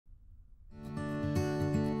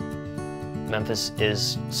Memphis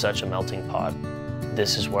is such a melting pot.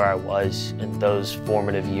 This is where I was in those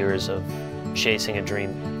formative years of chasing a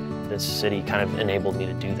dream. This city kind of enabled me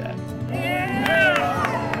to do that.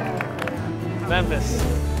 Memphis.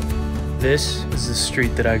 This is the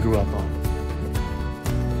street that I grew up on.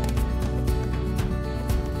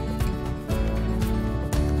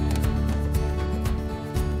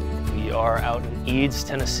 We are out in Eads,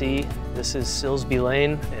 Tennessee. This is Silsby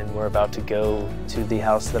Lane, and we're about to go to the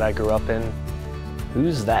house that I grew up in.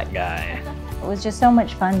 Who's that guy? It was just so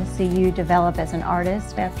much fun to see you develop as an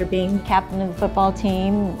artist after being captain of the football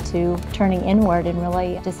team to turning inward and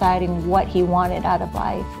really deciding what he wanted out of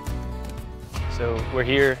life. So we're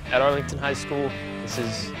here at Arlington High School. This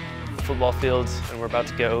is the football fields, and we're about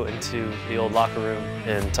to go into the old locker room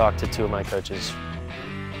and talk to two of my coaches.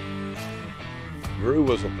 Drew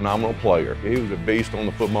was a phenomenal player. He was a beast on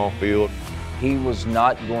the football field. He was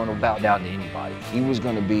not going to bow down to anybody. He was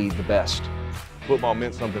going to be the best. Football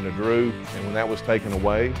meant something to Drew, and when that was taken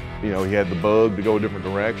away, you know, he had the bug to go a different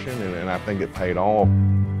direction, and I think it paid off.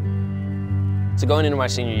 So going into my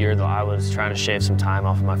senior year, though, I was trying to shave some time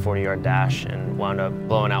off of my 40-yard dash and wound up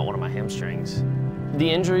blowing out one of my hamstrings. The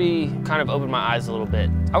injury kind of opened my eyes a little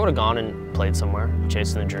bit. I would have gone and played somewhere,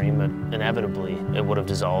 chasing the dream, but inevitably it would have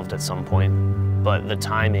dissolved at some point. But the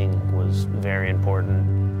timing was very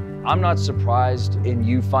important. I'm not surprised in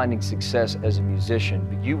you finding success as a musician,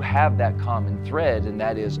 but you have that common thread, and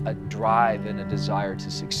that is a drive and a desire to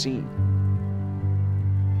succeed.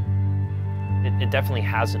 It definitely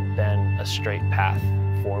hasn't been a straight path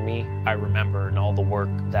for me. I remember and all the work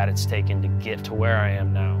that it's taken to get to where I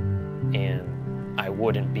am now, and I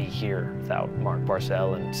wouldn't be here without Mark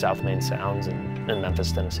Barcel and South Main Sounds in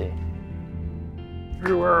Memphis, Tennessee.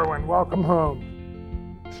 Drew Erwin, welcome home.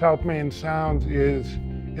 South Main Sounds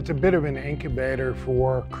it's a bit of an incubator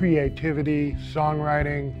for creativity,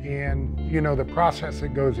 songwriting, and, you know, the process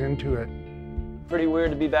that goes into it. Pretty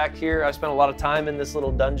weird to be back here. I spent a lot of time in this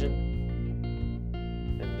little dungeon.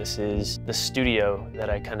 And this is the studio that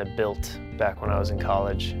I kind of built back when I was in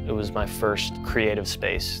college. It was my first creative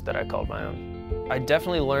space that I called my own. I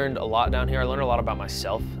definitely learned a lot down here. I learned a lot about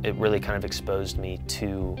myself. It really kind of exposed me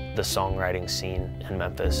to the songwriting scene in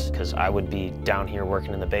Memphis, because I would be down here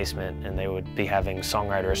working in the basement and they would be having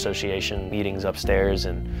Songwriter Association meetings upstairs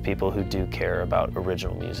and people who do care about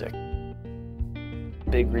original music.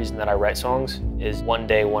 Big reason that I write songs is one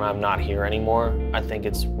day when I'm not here anymore, I think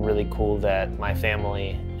it's really cool that my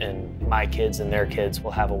family and my kids and their kids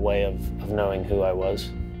will have a way of knowing who I was.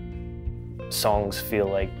 Songs feel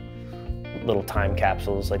like little time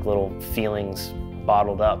capsules, like little feelings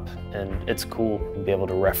bottled up, and it's cool to be able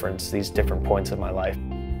to reference these different points of my life.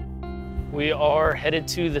 We are headed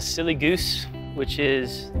to the Silly Goose, which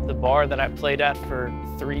is the bar that I played at for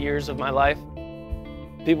 3 years of my life.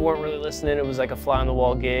 People weren't really listening. It was like a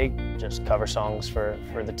fly-on-the-wall gig, just cover songs for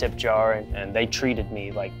the tip jar, and they treated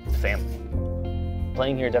me like family.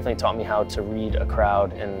 Playing here definitely taught me how to read a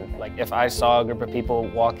crowd, and like if I saw a group of people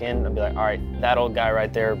walk in, I'd be like, all right, that old guy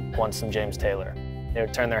right there wants some James Taylor. They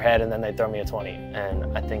would turn their head and then they'd throw me a 20,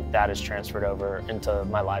 and I think that has transferred over into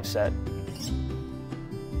my live set.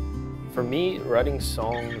 For me, writing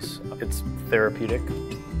songs, it's therapeutic.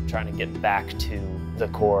 Trying to get back to the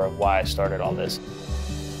core of why I started all this.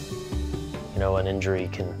 You know, an injury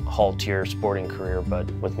can halt your sporting career, but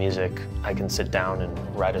with music, I can sit down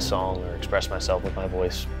and write a song or express myself with my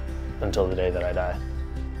voice until the day that I die.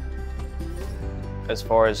 As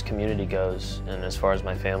far as community goes, and as far as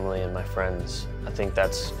my family and my friends, I think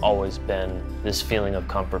that's always been this feeling of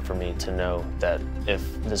comfort for me to know that if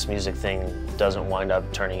this music thing doesn't wind up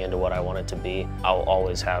turning into what I want it to be, I'll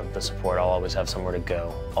always have the support, I'll always have somewhere to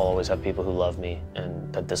go, I'll always have people who love me,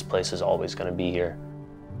 and that this place is always going to be here.